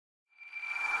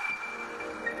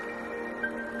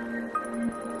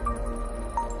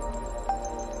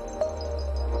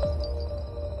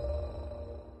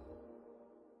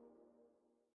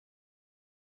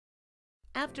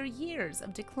After years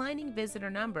of declining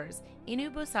visitor numbers,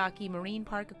 Inubosaki Marine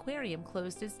Park Aquarium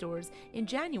closed its doors in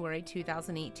January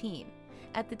 2018.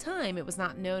 At the time, it was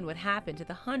not known what happened to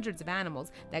the hundreds of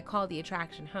animals that called the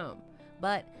attraction home.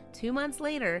 But 2 months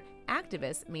later,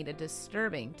 activists made a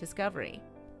disturbing discovery.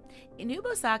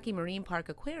 Inubosaki Marine Park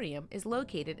Aquarium is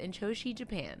located in Choshi,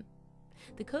 Japan.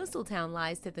 The coastal town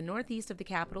lies to the northeast of the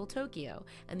capital, Tokyo,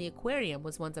 and the aquarium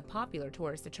was once a popular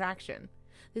tourist attraction.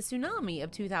 The tsunami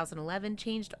of 2011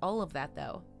 changed all of that,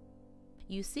 though.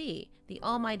 You see, the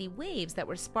almighty waves that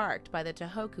were sparked by the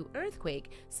Tohoku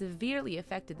earthquake severely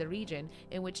affected the region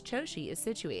in which Choshi is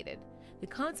situated. The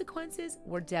consequences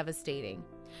were devastating.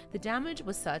 The damage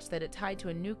was such that it tied to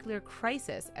a nuclear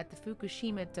crisis at the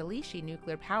Fukushima Daiichi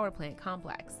nuclear power plant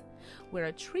complex, where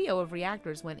a trio of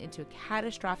reactors went into a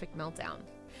catastrophic meltdown.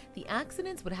 The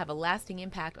accidents would have a lasting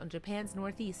impact on Japan's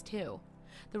northeast, too.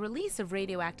 The release of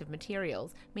radioactive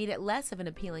materials made it less of an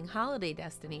appealing holiday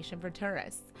destination for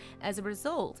tourists. As a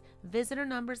result, visitor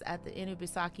numbers at the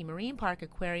Inubosaki Marine Park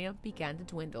Aquarium began to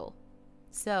dwindle.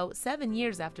 So, 7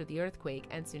 years after the earthquake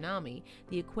and tsunami,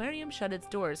 the aquarium shut its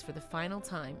doors for the final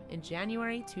time in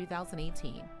January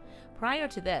 2018. Prior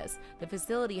to this, the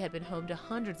facility had been home to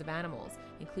hundreds of animals,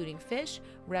 including fish,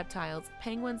 reptiles,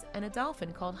 penguins, and a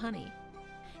dolphin called Honey.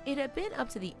 It had been up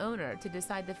to the owner to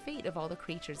decide the fate of all the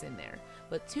creatures in there,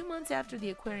 but 2 months after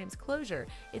the aquarium's closure,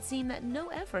 it seemed that no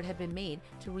effort had been made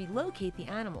to relocate the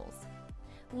animals.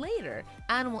 Later,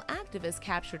 animal activists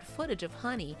captured footage of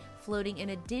Honey floating in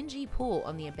a dingy pool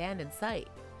on the abandoned site.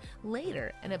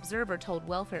 Later, an observer told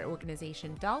welfare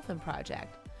organization Dolphin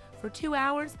Project, "For 2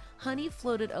 hours, Honey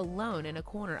floated alone in a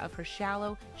corner of her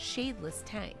shallow, shadeless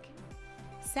tank."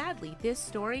 Sadly, this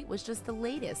story was just the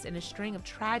latest in a string of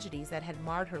tragedies that had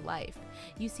marred her life.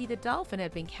 You see, the dolphin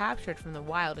had been captured from the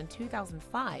wild in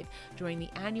 2005 during the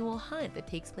annual hunt that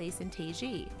takes place in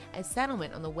Teiji, a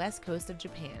settlement on the west coast of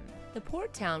Japan. The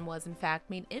port town was, in fact,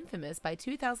 made infamous by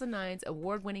 2009's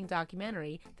award-winning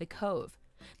documentary, The Cove.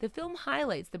 The film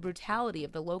highlights the brutality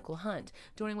of the local hunt,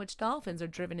 during which dolphins are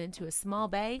driven into a small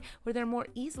bay where they're more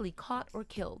easily caught or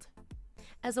killed.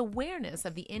 As awareness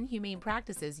of the inhumane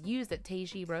practices used at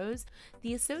Teiji rose,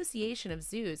 the Association of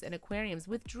Zoos and Aquariums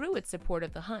withdrew its support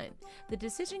of the hunt. The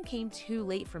decision came too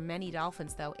late for many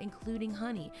dolphins, though, including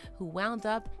Honey, who wound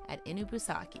up at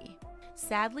Inubosaki.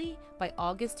 Sadly, by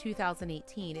August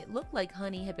 2018, it looked like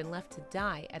Honey had been left to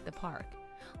die at the park.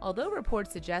 Although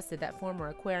reports suggested that former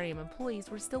aquarium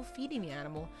employees were still feeding the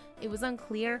animal, it was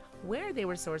unclear where they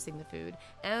were sourcing the food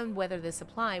and whether the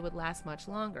supply would last much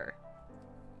longer.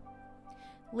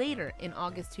 Later, in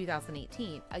August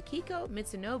 2018, Akiko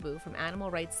Mitsunobu from Animal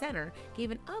Rights Center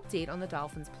gave an update on the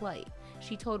dolphin's plight.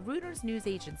 She told Reuters news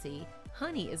agency,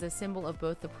 "Honey is a symbol of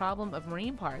both the problem of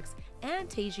marine parks and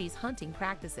Teiji's hunting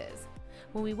practices.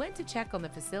 When we went to check on the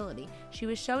facility, she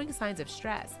was showing signs of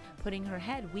stress, putting her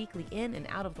head weakly in and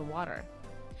out of the water."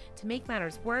 To make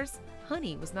matters worse,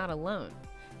 Honey was not alone.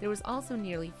 There was also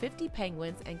nearly 50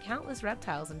 penguins and countless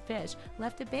reptiles and fish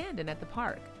left abandoned at the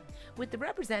park. With the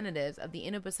representatives of the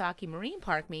Inubosaki Marine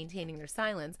Park maintaining their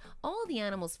silence, all the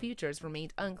animals' futures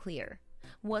remained unclear.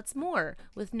 What's more,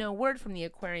 with no word from the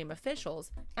aquarium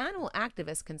officials, animal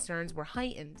activist concerns were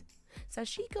heightened.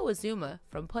 Sashiko Azuma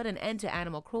from Put an End to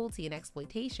Animal Cruelty and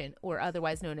Exploitation, or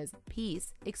otherwise known as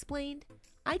PEACE, explained,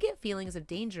 "I get feelings of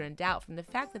danger and doubt from the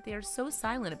fact that they are so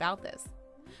silent about this."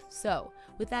 So,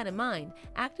 with that in mind,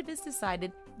 activists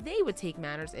decided they would take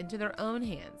matters into their own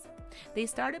hands. They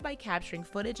started by capturing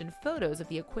footage and photos of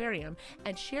the aquarium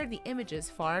and shared the images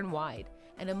far and wide,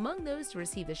 and among those to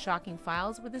receive the shocking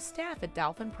files were the staff at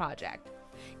Dolphin Project.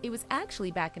 It was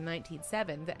actually back in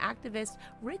 1907 that activist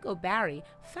Rick O'Barry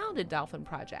founded Dolphin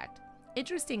Project.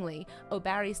 Interestingly,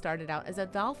 O'Barry started out as a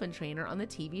dolphin trainer on the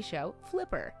TV show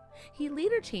Flipper. He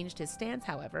later changed his stance,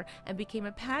 however, and became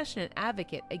a passionate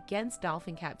advocate against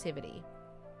dolphin captivity.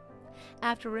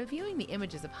 After reviewing the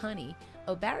images of Honey,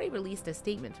 O'Barry released a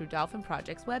statement through Dolphin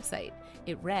Project's website.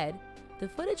 It read, "The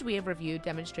footage we have reviewed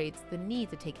demonstrates the need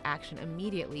to take action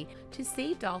immediately to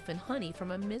save dolphin Honey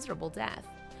from a miserable death.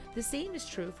 The same is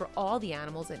true for all the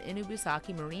animals in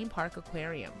Inubosaki Marine Park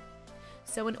Aquarium."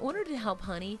 So in order to help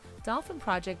Honey, Dolphin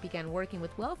Project began working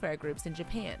with welfare groups in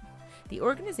Japan. The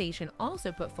organization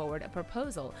also put forward a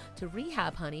proposal to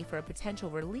rehab Honey for a potential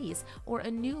release or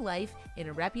a new life in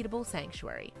a reputable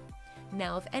sanctuary.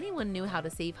 Now, if anyone knew how to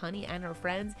save Honey and her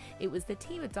friends, it was the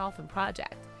team at Dolphin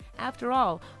Project. After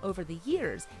all, over the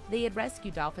years, they had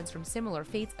rescued dolphins from similar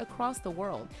fates across the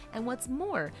world, and what's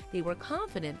more, they were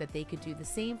confident that they could do the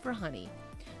same for Honey.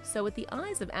 So with the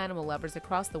eyes of animal lovers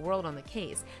across the world on the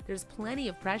case, there's plenty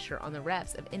of pressure on the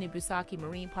reps of Inubosaki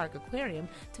Marine Park Aquarium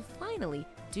to finally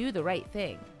do the right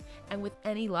thing. And with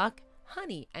any luck,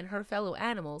 Honey and her fellow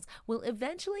animals will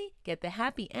eventually get the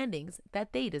happy endings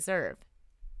that they deserve.